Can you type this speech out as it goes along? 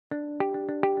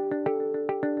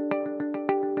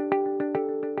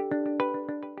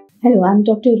Hello, I'm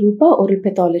Dr. Rupa, oral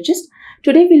pathologist.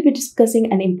 Today we'll be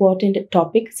discussing an important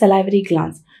topic, salivary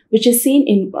glands, which is seen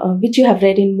in which you have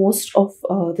read in most of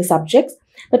the subjects.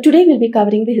 But today we'll be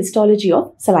covering the histology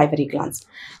of salivary glands.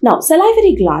 Now,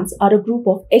 salivary glands are a group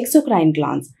of exocrine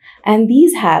glands, and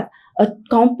these have a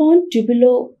compound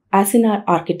tubulo-acinar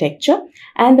architecture,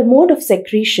 and the mode of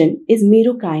secretion is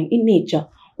merocrine in nature.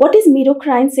 What is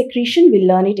merocrine secretion? We'll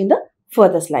learn it in the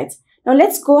further slides. Now,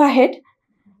 let's go ahead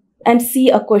and see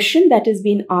a question that is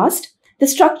being asked. The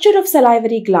structure of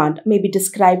salivary gland may be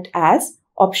described as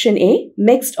option A,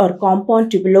 mixed or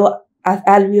compound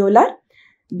tubulo-alveolar,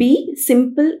 B,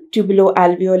 simple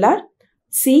tubulo-alveolar,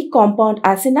 C, compound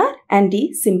acinar, and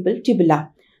D, simple tubular.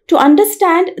 To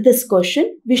understand this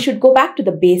question, we should go back to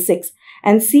the basics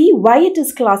and see why it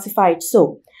is classified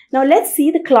so. Now let's see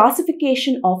the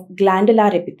classification of glandular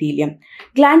epithelium.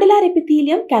 Glandular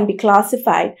epithelium can be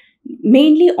classified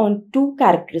mainly on two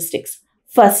characteristics.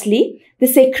 Firstly, the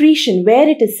secretion, where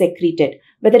it is secreted,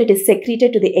 whether it is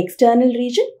secreted to the external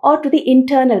region or to the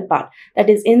internal part, that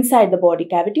is inside the body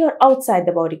cavity or outside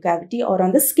the body cavity or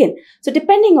on the skin. So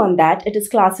depending on that, it is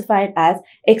classified as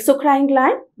exocrine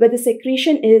gland, where the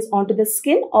secretion is onto the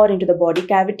skin or into the body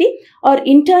cavity, or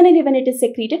internally when it is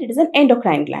secreted, it is an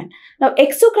endocrine gland. Now,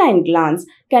 exocrine glands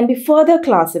can be further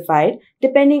classified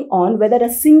depending on whether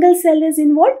a single cell is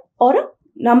involved or a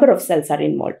number of cells are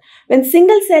involved. When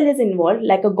single cell is involved,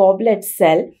 like a goblet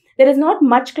cell, there is not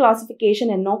much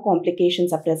classification and no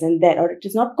complications are present there, or it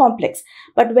is not complex.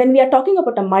 But when we are talking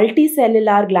about a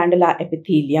multicellular glandular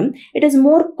epithelium, it is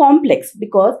more complex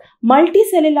because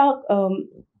multicellular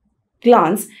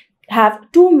glands have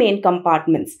two main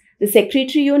compartments, the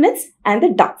secretory units and the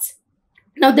ducts.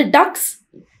 Now the ducts,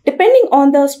 depending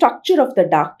on the structure of the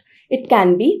duct, it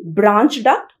can be branched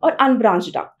duct or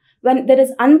unbranched duct. When there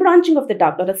is unbranching of the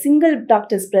duct or a single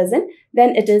duct is present,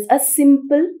 then it is a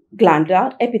simple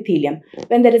glandular epithelium.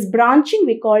 When there is branching,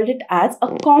 we called it as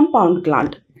a compound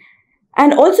gland.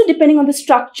 And also depending on the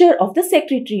structure of the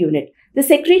secretory unit. The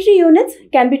secretory units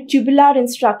can be tubular in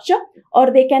structure,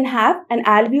 or they can have an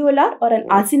alveolar or an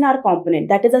acinar component.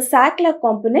 That is a sac-like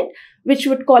component, which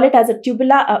would call it as a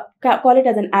call it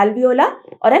as an alveolar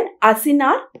or an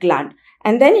acinar gland.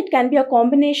 And then it can be a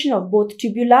combination of both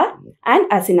tubular and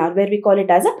acinar, where we call it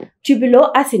as a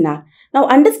tubulo-acinar. Now,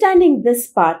 understanding this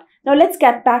part, now let's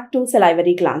get back to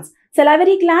salivary glands.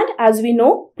 Salivary gland, as we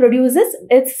know, produces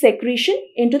its secretion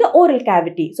into the oral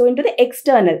cavity, so into the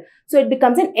external. So it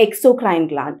becomes an exocrine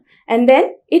gland. And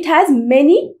then it has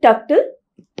many ductal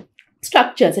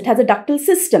structures. It has a ductal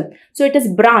system. So it is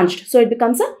branched. So it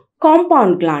becomes a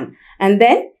compound gland. And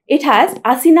then it has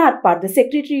acinar part. The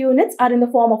secretory units are in the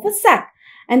form of a sac.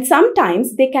 And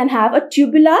sometimes they can have a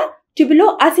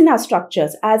tubulo-acinar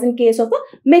structures, as in case of a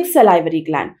mixed salivary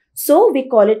gland. So we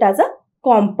call it as a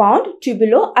compound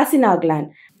tubulo-acinar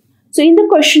gland. So in the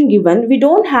question given, we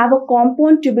don't have a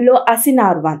compound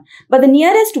tubulo-acinar one, but the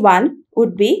nearest one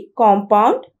would be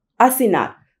compound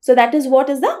acinar. So that is what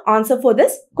is the answer for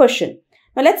this question.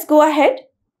 Now let's go ahead.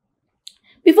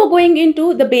 Before going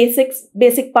into the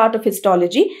basic part of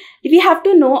histology, we have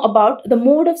to know about the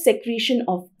mode of secretion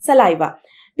of saliva.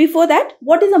 Before that,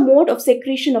 what is the mode of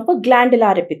secretion of a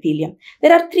glandular epithelium?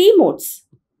 There are three modes: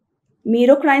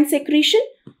 merocrine secretion,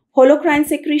 holocrine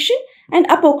secretion, and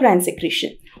apocrine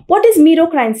secretion. What is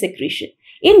merocrine secretion?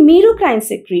 In merocrine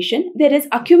secretion, there is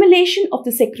accumulation of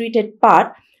the secreted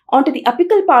part onto the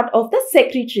apical part of the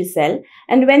secretory cell,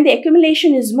 and when the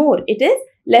accumulation is more, it is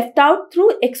left out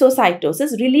through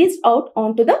exocytosis, released out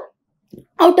onto the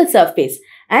outer surface,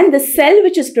 and the cell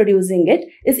which is producing it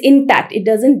is intact. It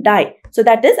doesn't die. So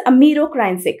that is a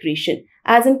merocrine secretion,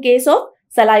 as in case of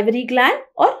salivary gland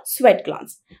or sweat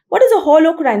glands. What is a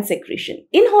holocrine secretion?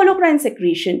 In holocrine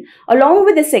secretion, along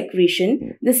with the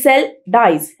secretion, the cell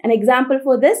dies. An example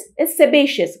for this is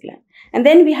sebaceous gland. And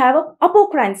then we have a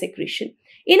apocrine secretion.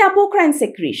 In apocrine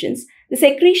secretions, the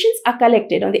secretions are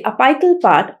collected on the apical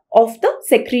part of the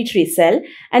secretory cell,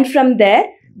 and from there,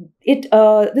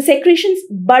 the secretions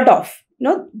bud off.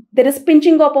 There is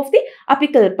pinching up of the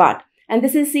apical part, and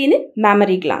this is seen in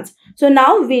mammary glands. So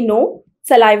now we know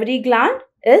salivary gland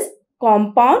is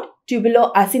compound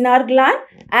tubulo-acinar gland,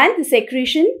 and the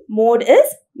secretion mode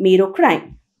is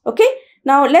merocrine. Okay.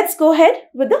 Now, let's go ahead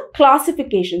with the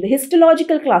classification, the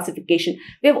histological classification.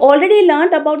 We have already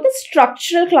learned about the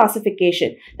structural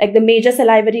classification, like the major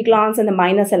salivary glands and the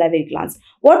minor salivary glands.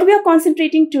 What we are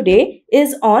concentrating today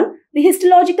is on the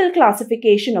histological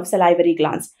classification of salivary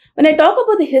glands. When I talk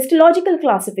about the histological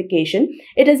classification,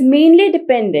 it is mainly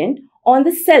dependent on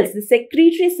the cells, the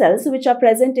secretory cells which are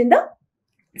present in the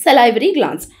salivary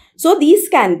glands. So, these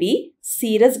can be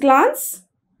serous glands,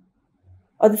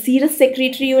 or the serous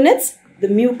secretory units, the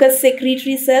mucus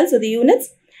secretory cells or the units,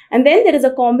 and then there is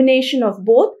a combination of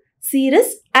both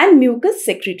serous and mucus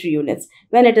secretory units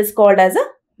when it is called as a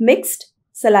mixed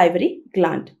salivary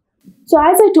gland. So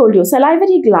as I told you,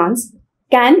 salivary glands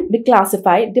can be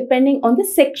classified depending on the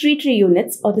secretory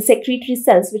units or the secretory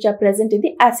cells which are present in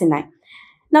the acini.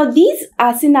 Now these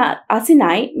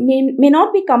acini may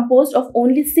not be composed of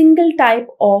only single type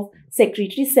of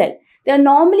secretory cell. They are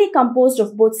normally composed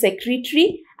of both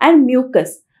secretory and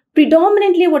mucus.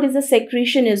 Predominantly what is the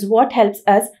secretion is what helps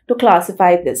us to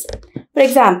classify this. For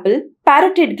example,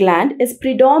 parotid gland is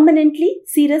predominantly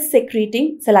serous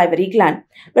secreting salivary gland,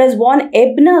 whereas von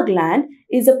Ebner gland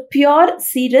is a pure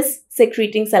serous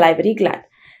secreting salivary gland.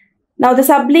 Now the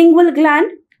sublingual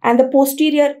gland and the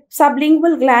posterior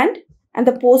sublingual gland and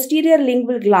the posterior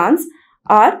lingual glands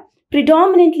are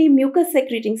predominantly mucus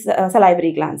secreting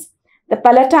salivary glands. The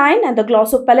palatine and the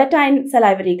glossopalatine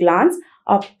salivary glands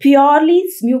are purely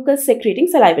mucus secreting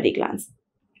salivary glands,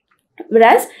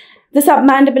 whereas the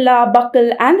submandibular,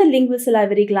 buccal and the lingual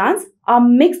salivary glands are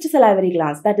mixed salivary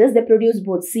glands. That is, they produce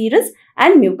both serous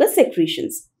and mucus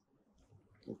secretions.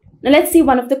 Now let's see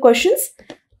one of the questions.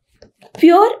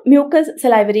 Pure mucus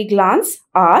salivary glands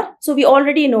are, so we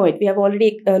already know it. We have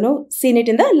already seen it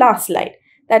in the last slide.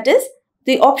 That is,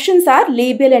 the options are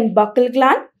labial and buccal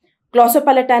gland,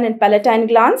 glossopalatine and palatine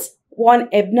glands, von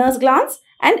Ebner's glands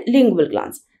and lingual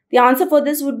glands. The answer for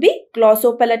this would be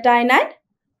glossopalatine and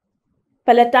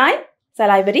palatine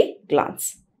salivary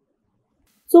glands.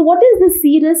 So what is the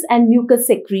serous and mucus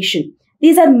secretion?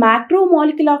 These are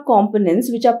macromolecular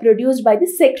components which are produced by the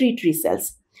secretory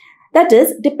cells. That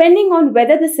is, depending on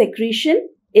whether the secretion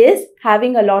is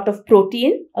having a lot of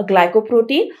protein, a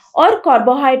glycoprotein or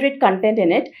carbohydrate content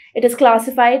in it, it is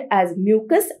classified as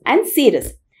mucus and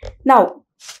serous. Now,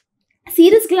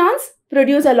 serous glands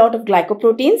produce a lot of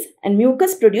glycoproteins and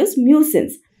mucus produce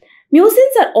mucins.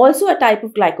 Mucins are also a type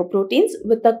of glycoproteins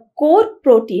with a core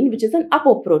protein which is an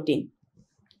apoprotein.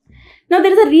 Now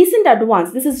there is a recent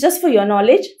advance, this is just for your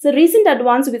knowledge, it's a recent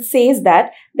advance which says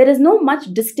that there is no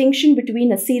much distinction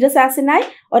between a serous acini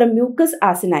or a mucus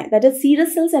acini. That is,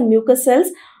 serous cells and mucus cells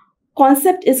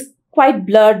concept is quite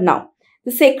blurred now.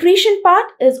 The secretion part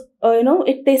is,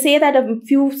 they say that a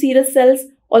few serous cells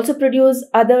also produce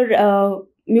other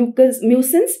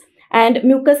mucins, and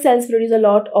mucus cells produce a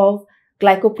lot of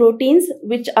glycoproteins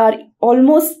which are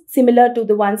almost similar to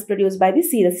the ones produced by the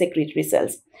serous secretory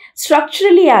cells.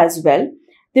 Structurally as well,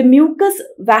 the mucus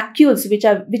vacuoles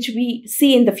which we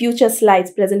see in the future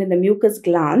slides present in the mucus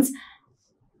glands,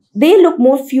 they look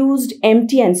more fused,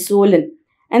 empty and swollen,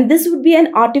 and this would be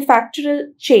an artifactual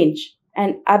change,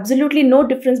 and absolutely no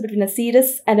difference between a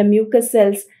serous and a mucus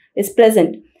cells is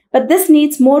present. But this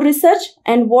needs more research,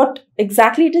 and what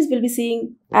exactly it is we'll be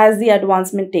seeing as the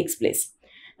advancement takes place.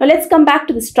 Now let's come back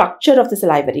to the structure of the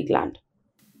salivary gland.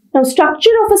 Now structure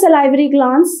of a salivary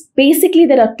glands, basically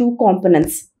there are two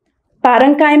components,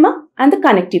 parenchyma and the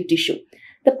connective tissue.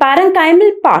 The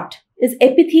parenchymal part is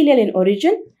epithelial in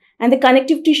origin and the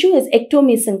connective tissue is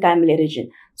ectomesenchymal origin.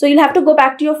 So you'll have to go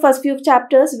back to your first few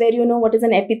chapters where you know what is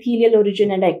an epithelial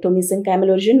origin and ectomesenchymal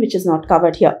origin, which is not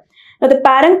covered here. Now the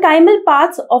parenchymal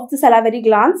parts of the salivary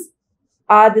glands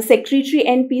are the secretory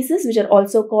end pieces, which are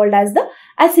also called as the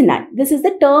acini. This is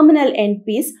the terminal end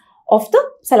piece of the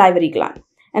salivary gland.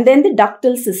 And then the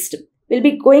ductal system. We'll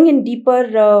be going in deeper,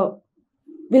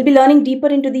 we'll be learning deeper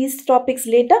into these topics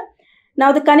later.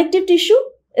 Now the connective tissue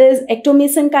is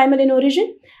ectomesenchymal in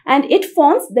origin and it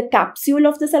forms the capsule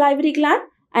of the salivary gland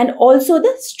and also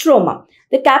the stroma.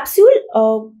 The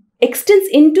capsule extends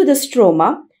into the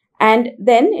stroma and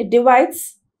then it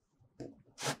divides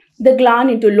the gland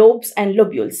into lobes and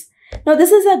lobules. Now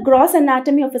this is a gross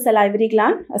anatomy of a salivary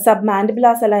gland, a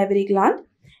submandibular salivary gland.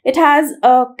 It has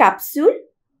a capsule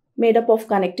made up of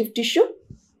connective tissue.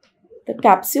 The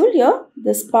capsule here,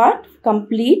 this part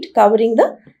complete covering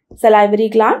the salivary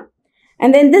gland,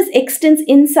 and then this extends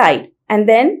inside, and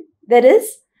then there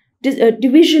is a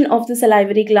division of the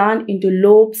salivary gland into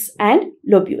lobes and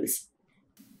lobules.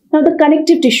 Now the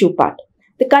connective tissue part.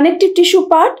 The connective tissue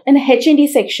part in H&E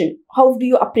section, how do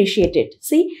you appreciate it?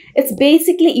 See, it's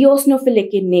basically eosinophilic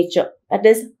in nature, that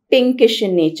is pinkish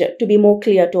in nature, to be more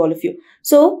clear to all of you.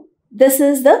 So this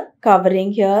is the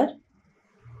covering here.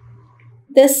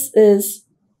 This is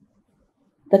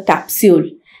the capsule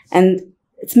and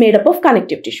it's made up of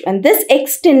connective tissue, and this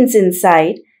extends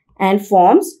inside and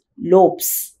forms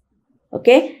lobes.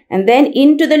 Okay, and then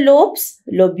into the lobes,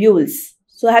 lobules.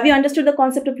 So have you understood the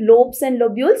concept of lobes and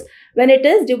lobules? When it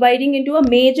is dividing into a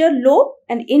major lobe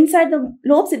and inside the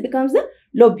lobes, it becomes the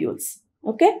lobules.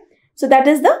 Okay, so that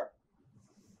is the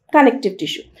connective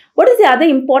tissue. What is the other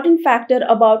important factor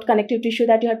about connective tissue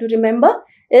that you have to remember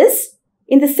is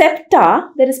in the septa,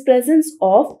 there is presence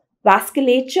of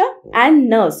vasculature and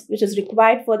nerves, which is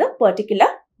required for the particular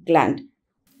gland.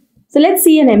 So let's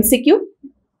see an MCQ.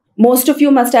 Most of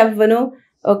you must have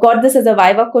got this as a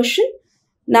Viva question.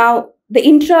 Now, the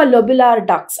intralobular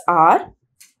ducts are,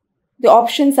 the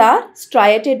options are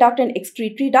striated duct and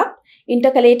excretory duct,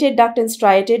 intercalated duct and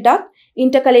striated duct,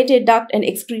 intercalated duct and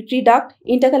excretory duct,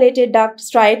 intercalated duct,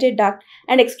 striated duct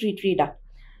and excretory duct.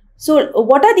 So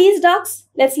what are these ducts?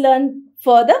 Let's learn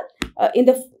further in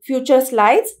the future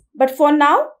slides. But for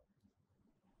now,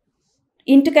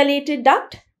 intercalated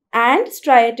duct and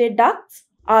striated ducts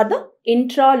are the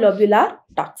intralobular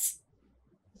ducts.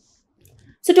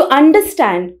 So to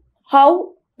understand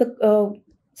how the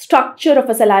structure of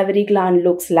a salivary gland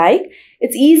looks like,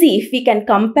 it's easy if we can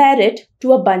compare it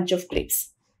to a bunch of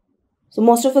grapes. So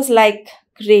most of us like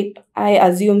grape, I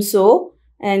assume so,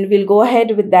 and we'll go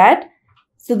ahead with that.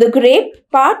 So the grape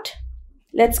part,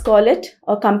 let's call it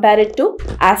or compare it to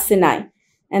acini.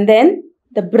 And then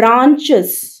the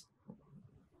branches,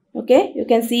 okay, you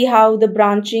can see how the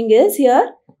branching is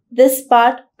here, this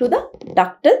part to the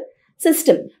ductal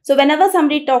system. So whenever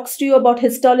somebody talks to you about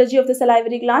histology of the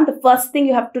salivary gland, the first thing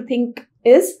you have to think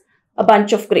is a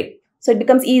bunch of grape. So it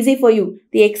becomes easy for you.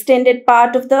 The extended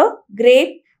part of the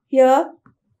grape here,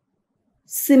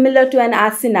 similar to an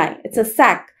acini. It's a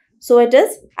sac. So it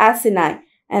is acini.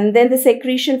 And then the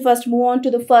secretion first move on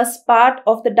to the first part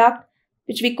of the duct,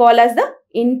 which we call as the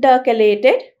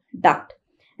intercalated duct.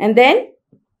 And then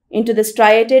into the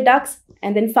striated ducts,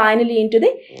 and then finally into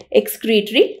the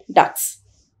excretory ducts.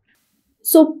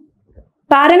 So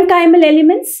parenchymal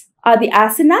elements are the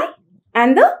acini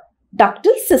and the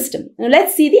ductal system. Now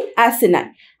let's see the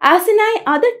acini. Acini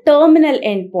are the terminal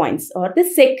endpoints or the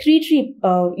secretory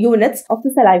units of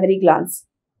the salivary glands.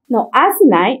 Now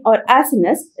acini or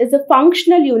acinus is the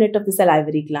functional unit of the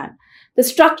salivary gland. The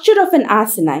structure of an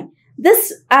acini,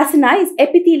 this acini is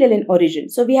epithelial in origin.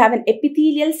 So we have an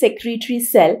epithelial secretory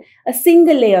cell, a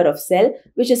single layer of cell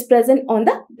which is present on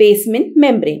the basement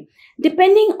membrane.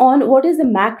 Depending on what is the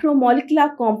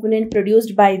macromolecular component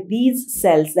produced by these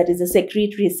cells, that is the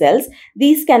secretory cells,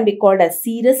 these can be called as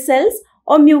serous cells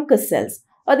or mucus cells.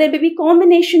 Or there may be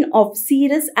combination of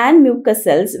serous and mucus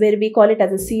cells where we call it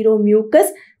as a seromucus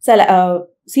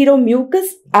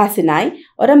acini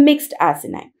or a mixed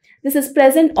acini. This is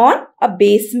present on a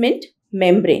basement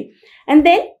membrane. And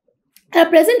then are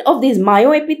present of these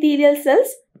myoepithelial cells,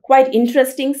 quite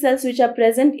interesting cells which are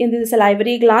present in the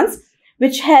salivary glands,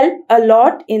 which help a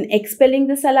lot in expelling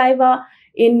the saliva,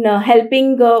 in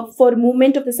helping for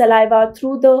movement of the saliva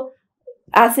through the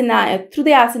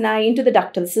acini into the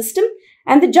ductal system,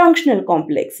 and the junctional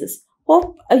complexes.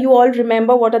 Hope you all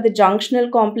remember what are the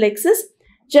junctional complexes.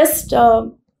 Just a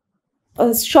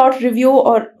short review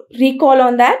or recall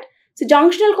on that. So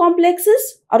junctional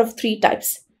complexes are of three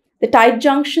types: the tight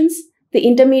junctions, the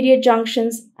intermediate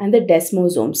junctions, and the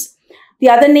desmosomes. The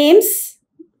other names: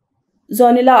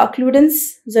 zonula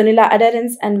occludens, zonula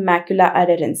adherens, and macula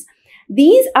adherens.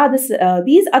 These are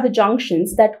the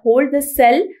junctions that hold the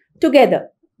cell together.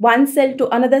 One cell to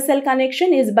another cell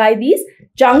connection is by these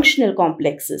junctional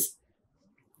complexes.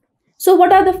 So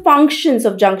what are the functions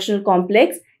of junctional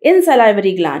complex in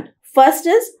salivary gland? First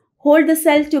is hold the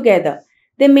cell together.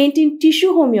 They maintain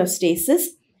tissue homeostasis,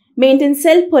 maintain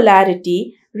cell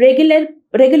polarity, regulate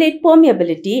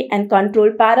permeability, and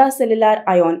control paracellular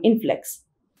ion influx.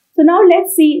 So now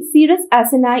let's see serous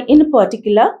acini in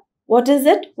particular. What is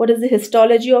it? What is the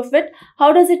histology of it?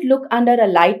 How does it look under a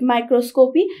light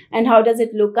microscopy, and how does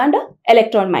it look under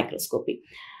electron microscopy?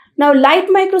 Now, light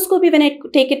microscopy, when I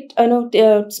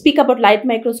speak about light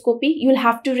microscopy, you'll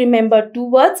have to remember two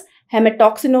words: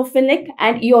 hematoxinophilic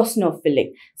and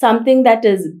eosinophilic. Something that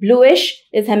is bluish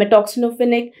is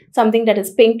hematoxinophilic. Something that is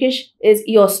pinkish is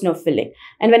eosinophilic.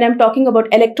 And when I'm talking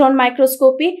about electron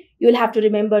microscopy, you'll have to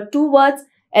remember two words: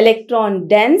 electron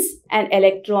dense and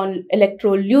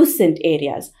electrolucent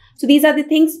areas. So these are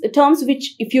the terms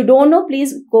which, if you don't know,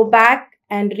 please go back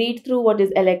and read through what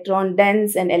is electron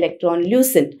dense and electron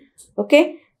lucent.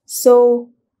 Okay. So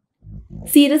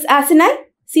serous acini.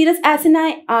 Serous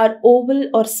acini are oval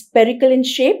or spherical in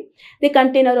shape. They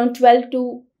contain around 8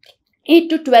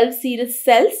 to 12 serous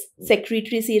cells,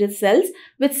 secretory serous cells,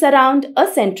 which surround a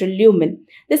central lumen.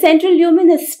 The central lumen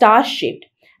is star-shaped.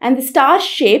 And the star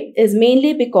shape is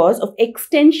mainly because of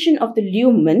extension of the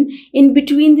lumen in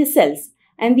between the cells.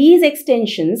 And these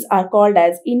extensions are called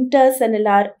as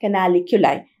intercellular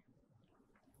canaliculi.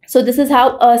 So this is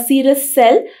how a serous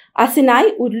cell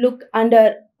acini would look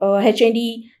under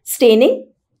HND staining.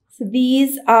 So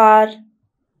these are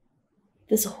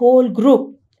this whole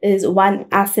group is one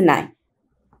acini.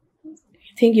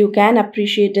 I think you can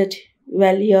appreciate it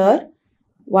well here.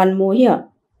 One more here.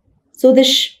 So the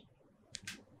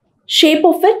shape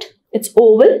of it, it's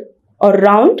oval or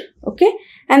round, okay?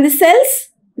 And the cells,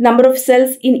 number of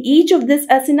cells in each of this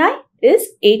acini is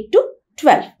 8 to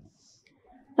 12.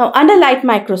 Now, under light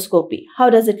microscopy, how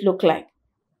does it look like?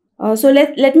 So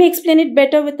let me explain it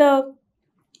better with a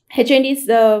HND's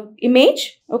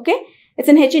image, okay? It's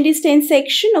an HND stain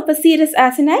section of a serous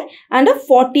acini under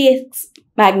 40x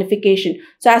magnification.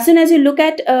 So as soon as you look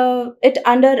at it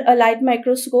under a light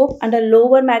microscope, under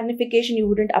lower magnification, you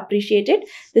wouldn't appreciate it.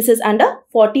 This is under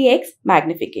 40x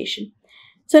magnification.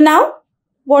 So now,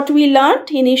 what we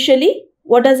learnt initially,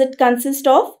 what does it consist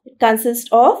of? It consists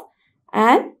of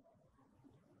an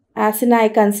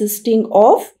acini consisting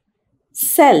of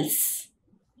cells.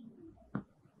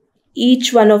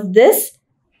 Each one of this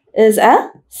is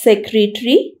a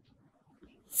secretory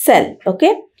cell,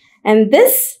 okay? And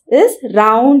this is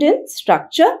round in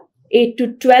structure, 8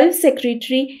 to 12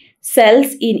 secretory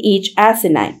cells in each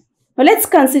acini. Now let's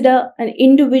consider an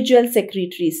individual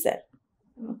secretory cell,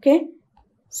 okay?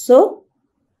 So,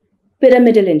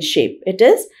 pyramidal in shape. It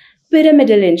is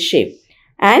pyramidal in shape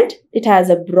and it has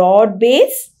a broad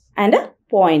base and a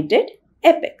pointed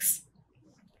apex.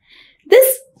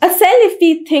 A cell, if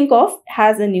we think of,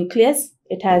 has a nucleus.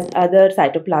 It has other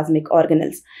cytoplasmic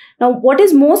organelles. Now, what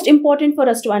is most important for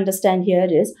us to understand here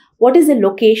is what is the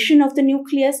location of the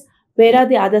nucleus, where are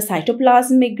the other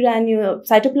cytoplasmic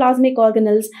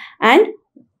organelles, and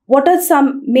what are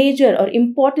some major or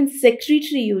important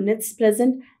secretory units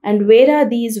present, and where are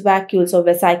these vacuoles or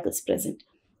vesicles present.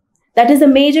 That is the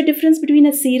major difference between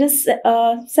a serous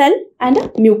cell and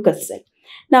a mucous cell.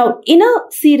 Now, in a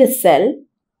serous cell,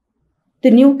 the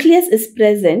nucleus is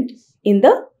present in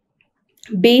the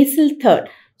basal third.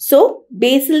 So,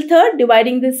 basal third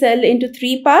dividing the cell into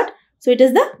 3 parts. So, it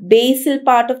is the basal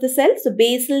part of the cell. So,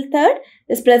 basal third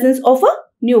is presence of a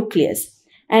nucleus.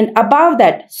 And above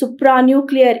that,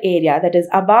 supranuclear area, that is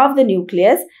above the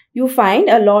nucleus, you find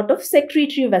a lot of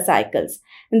secretory vesicles.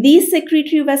 And these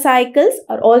secretory vesicles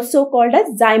are also called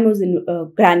as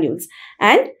zymosin granules.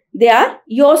 And they are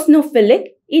eosinophilic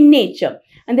in nature.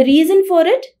 And the reason for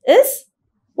it is,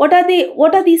 what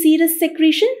are these serous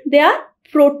secretion? They are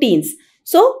proteins.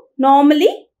 So,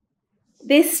 normally,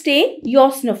 they stay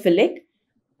eosinophilic,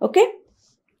 okay?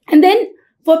 And then,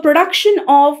 for production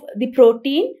of the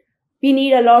protein, we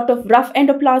need a lot of rough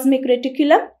endoplasmic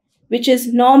reticulum, which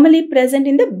is normally present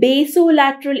in the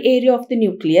basolateral area of the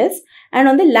nucleus and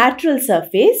on the lateral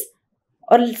surface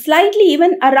or slightly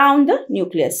even around the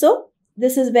nucleus. So,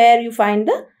 this is where you find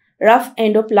the rough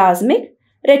endoplasmic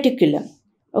reticulum,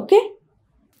 okay?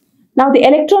 Now, the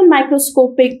electron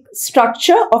microscopic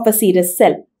structure of a serous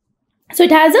cell. So,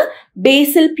 it has a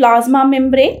basal plasma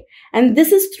membrane and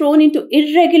this is thrown into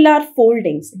irregular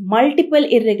foldings, multiple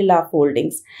irregular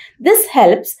foldings. This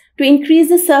helps to increase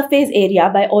the surface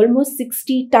area by almost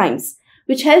 60 times,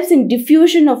 which helps in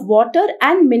diffusion of water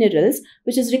and minerals,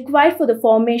 which is required for the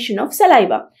formation of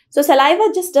saliva. So,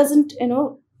 saliva just doesn't,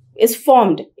 is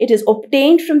formed. It is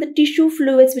obtained from the tissue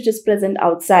fluids which is present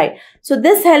outside. So,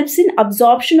 this helps in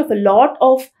absorption of a lot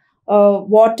of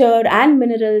water and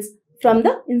minerals from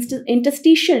the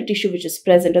interstitial tissue which is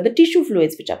present or the tissue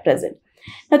fluids which are present.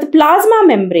 Now, the plasma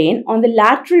membrane on the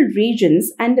lateral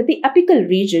regions and the apical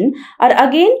region are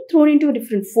again thrown into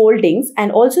different foldings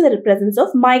and also the presence of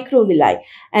microvilli.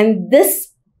 And this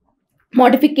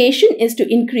modification is to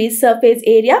increase surface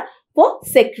area for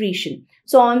secretion.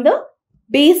 So, on the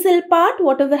basal part,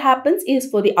 whatever happens is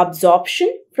for the absorption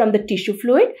from the tissue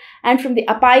fluid, and from the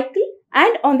apical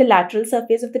and on the lateral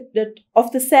surface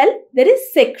of the cell, there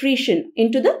is secretion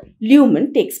into the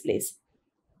lumen takes place.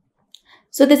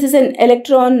 So, this is an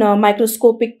electron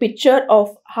microscopic picture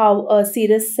of how a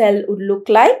serous cell would look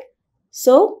like.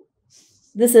 So,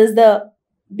 this is the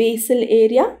basal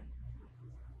area,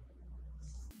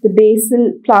 the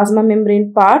basal plasma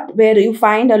membrane part where you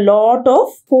find a lot of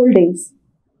foldings.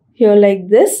 Here like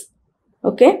this,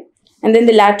 okay, and then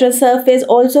the lateral surface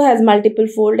also has multiple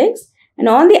foldings, and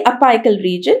on the apical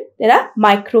region there are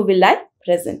microvilli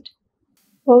present.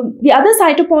 So, the other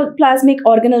cytoplasmic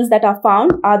organelles that are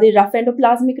found are the rough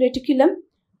endoplasmic reticulum,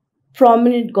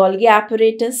 prominent Golgi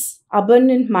apparatus,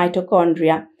 abundant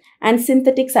mitochondria, and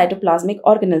synthetic cytoplasmic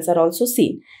organelles are also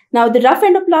seen. Now, the rough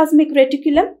endoplasmic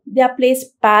reticulum, they are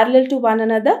placed parallel to one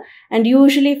another and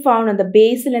usually found on the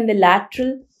basal and the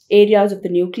lateral areas of the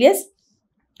nucleus,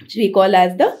 which we call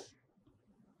as the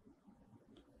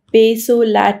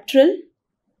basolateral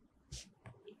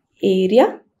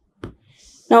area.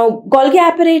 Now, Golgi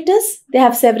apparatus, they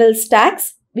have several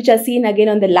stacks which are seen again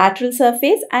on the lateral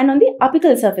surface and on the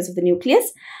apical surface of the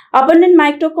nucleus. Abundant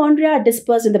mitochondria are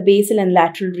dispersed in the basal and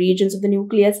lateral regions of the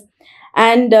nucleus.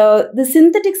 And the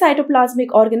synthetic cytoplasmic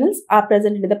organelles are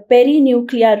present in the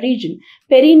perinuclear region.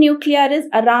 Perinuclear is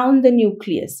around the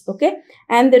nucleus, okay?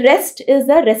 And the rest is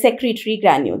the resecretory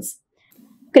granules.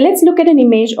 Okay, let's look at an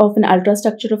image of an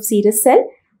ultrastructure of serous cell.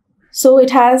 So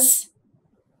it has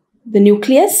the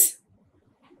nucleus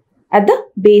at the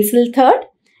basal third,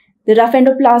 the rough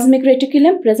endoplasmic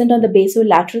reticulum present on the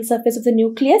basolateral surface of the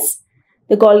nucleus,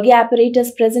 the Golgi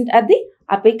apparatus present at the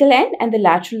apical end and the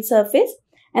lateral surface,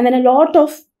 and then a lot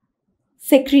of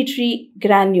secretory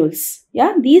granules.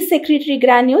 Yeah, these secretory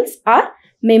granules are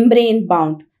membrane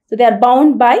bound. So they are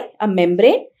bound by a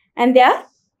membrane and they are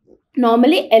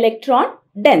normally electron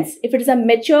dense. If it is a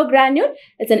mature granule,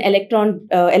 it's an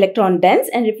electron dense,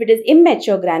 and if it is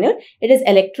immature granule, it is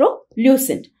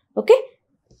electrolucent. Okay.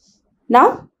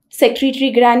 Now,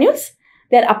 secretory granules,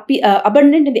 they are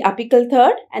abundant in the apical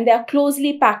third and they are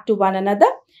closely packed to one another,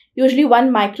 usually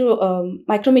 1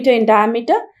 micrometer in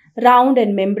diameter, round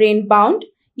and membrane bound,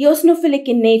 eosinophilic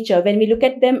in nature. When we look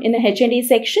at them in a H&E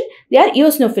section, they are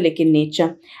eosinophilic in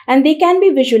nature, and they can be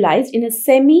visualized in a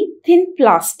semi-thin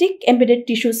plastic embedded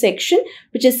tissue section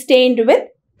which is stained with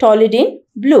toluidine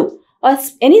blue or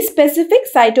any specific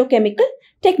cytochemical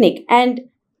technique. And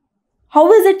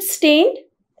how is it stained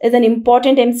is an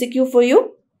important MCQ for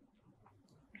you.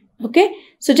 Okay,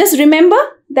 so just remember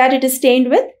that it is stained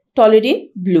with toluidine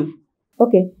blue.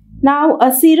 Okay, now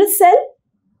a serous cell,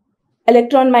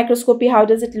 electron microscopy, how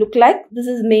does it look like? This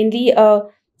is mainly a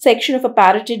section of a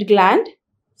parotid gland.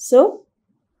 So,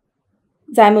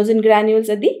 zymosin granules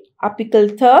at the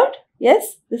apical third.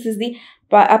 Yes, this is the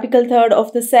apical third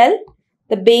of the cell.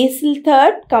 The basal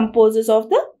third composes of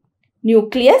the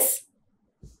nucleus.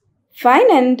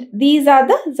 Fine, and these are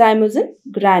the zymosin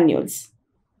granules.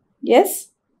 Yes,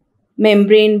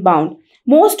 membrane bound.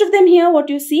 Most of them here, what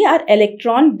you see are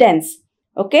electron dense.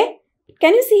 Okay,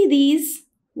 can you see these?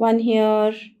 One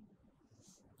here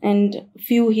and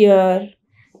few here.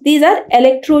 These are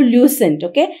electrolucent,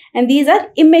 okay, and these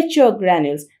are immature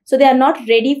granules. So they are not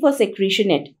ready for secretion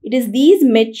yet. It is these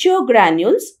mature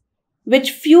granules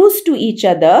which fuse to each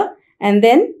other and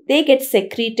then they get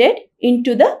secreted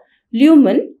into the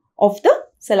lumen of the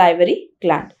salivary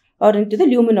gland or into the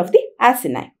lumen of the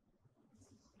acini.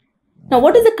 Now,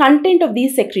 what is the content of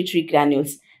these secretory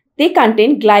granules? They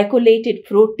contain glycolated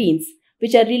proteins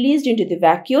which are released into the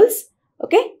vacuoles.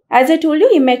 Okay, as I told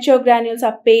you, immature granules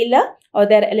are paler or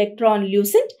they are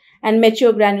electron-lucent, and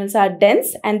mature granules are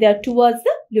dense and they are towards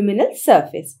the luminal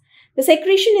surface. The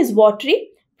secretion is watery,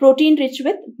 protein-rich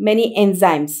with many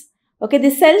enzymes. Okay,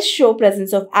 the cells show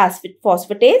presence of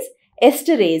phosphatase,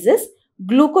 esterases,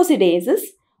 glucosidases,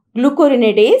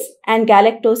 glucuronidase, and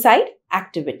galactoside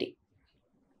activity.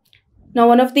 Now,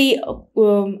 one of the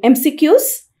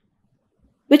MCQs.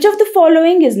 Which of the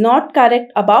following is not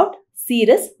correct about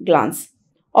serous glands?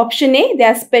 Option A, they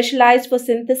are specialized for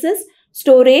synthesis,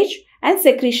 storage, and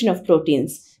secretion of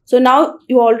proteins. So now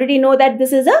you already know that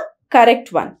this is a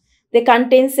correct one. They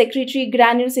contain secretory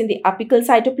granules in the apical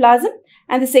cytoplasm,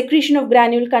 and the secretion of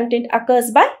granule content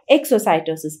occurs by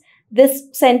exocytosis. This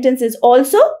sentence is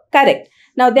also correct.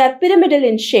 Now they are pyramidal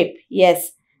in shape.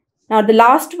 Yes. Now the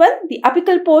last one, the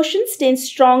apical portion stains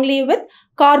strongly with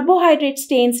carbohydrate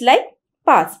stains like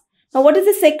PAS. Now, what is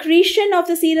the secretion of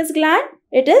the serous gland?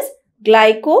 It is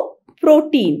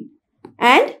glycoprotein.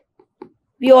 And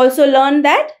we also learned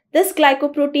that this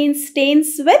glycoprotein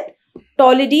stains with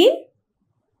toluidine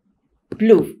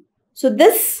blue. So,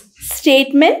 this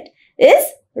statement is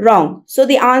wrong. So,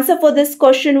 the answer for this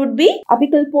question would be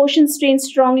apical portion stains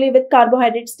strongly with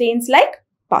carbohydrate stains like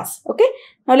PAS. Okay.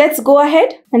 Now, let's go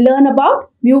ahead and learn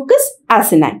about mucus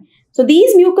acini. So,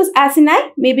 these mucus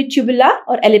acini may be tubular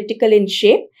or elliptical in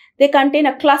shape. They contain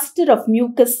a cluster of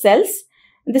mucus cells.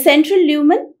 The central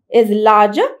lumen is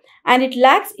larger and it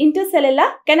lacks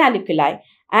intercellular canaliculi.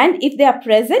 And if they are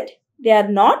present, they are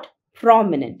not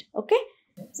prominent. Okay.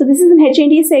 So, this is an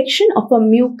H&E section of a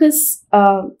mucus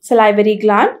salivary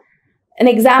gland. An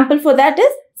example for that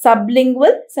is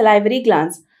sublingual salivary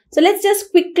glands. So, let's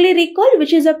just quickly recall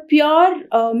which is a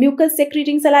pure mucus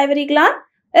secreting salivary gland.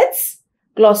 It's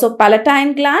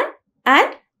glossopalatine gland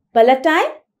and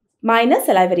palatine minor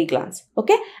salivary glands.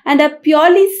 Okay. And a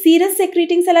purely serous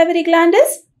secreting salivary gland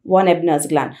is von Ebner's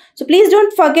gland. So please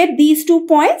don't forget these 2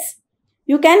 points.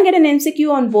 You can get an MCQ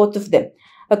on both of them.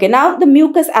 Okay. Now the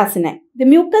mucus acini. The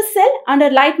mucus cell under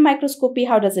light microscopy,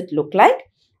 how does it look like?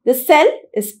 The cell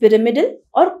is pyramidal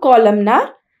or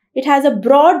columnar. It has a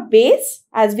broad base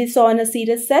as we saw in a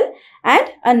serous cell and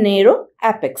a narrow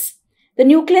apex. the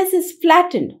nucleus is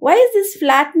flattened. Why is this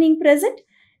flattening present?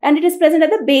 And it is present at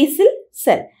the basal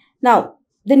cell. Now,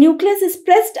 the nucleus is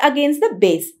pressed against the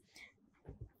base.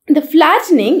 The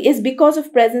flattening is because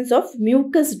of presence of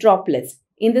mucus droplets.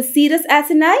 In the serous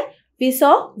acini, we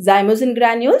saw zymosin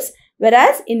granules,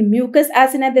 whereas in mucus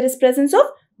acini, there is presence of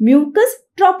mucus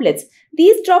droplets.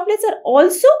 These droplets are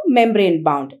also membrane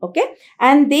bound, okay,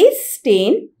 and they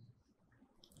stain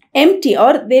empty,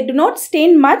 or they do not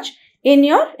stain much in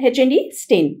your HND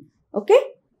stain, okay.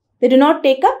 They do not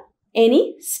take up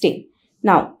any stain.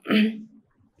 Now,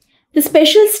 the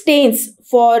special stains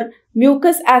for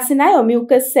mucus acini or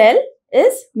mucus cell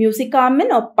is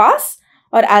mucicarmine or pus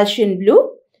or Alcian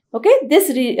blue, okay. This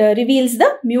reveals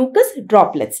the mucus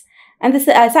droplets. And the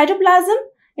cytoplasm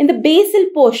in the basal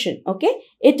portion, okay,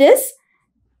 it is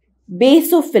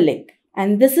basophilic,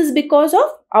 and this is because of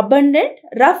abundant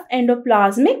rough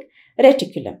endoplasmic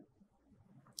reticulum.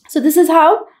 So this is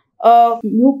how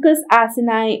mucus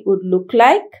acini would look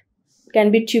like. It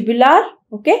can be tubular,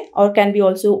 okay, or can be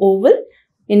also oval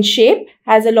in shape,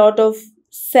 has a lot of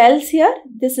cells here.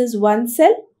 This is one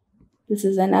cell, this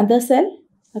is another cell,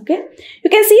 okay. You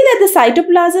can see that the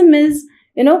cytoplasm is,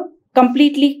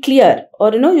 completely clear,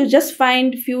 or, you just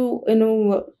find few,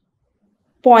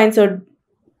 points, or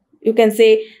you can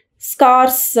say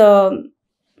scarce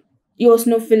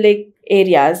eosinophilic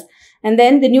areas. And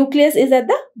then the nucleus is at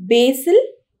the base,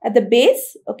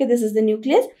 okay, this is the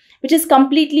nucleus, which is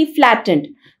completely flattened.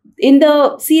 In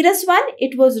the serous one,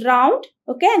 it was round,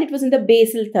 okay, and it was in the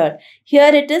basal third.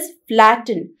 Here it is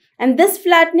flattened. And this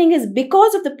flattening is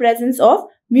because of the presence of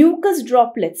mucus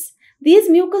droplets.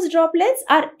 These mucus droplets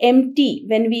are empty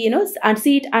when we,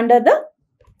 see it under the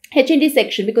HND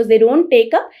section, because they don't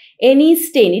take up any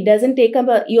stain. It doesn't take up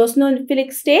a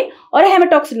eosinophilic stain or a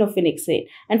hematoxinophilic stain.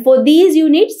 And for these, you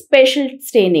need special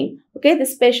staining. Okay, the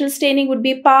special staining would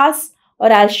be pus or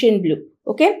Alcian blue.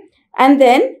 Okay, and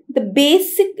then the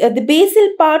basal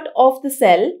part of the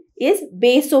cell is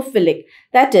basophilic.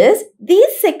 That is,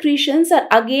 these secretions are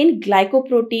again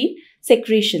glycoprotein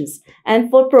secretions, and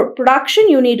for production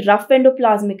you need rough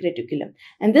endoplasmic reticulum,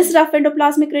 and this rough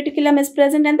endoplasmic reticulum is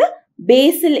present in the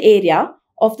basal area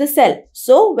of the cell.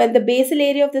 So when the basal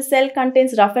area of the cell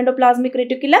contains rough endoplasmic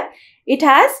reticulum, it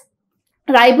has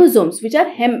ribosomes which are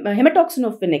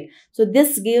hematoxinophilic. So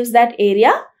this gives that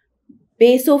area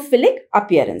basophilic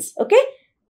appearance. Okay,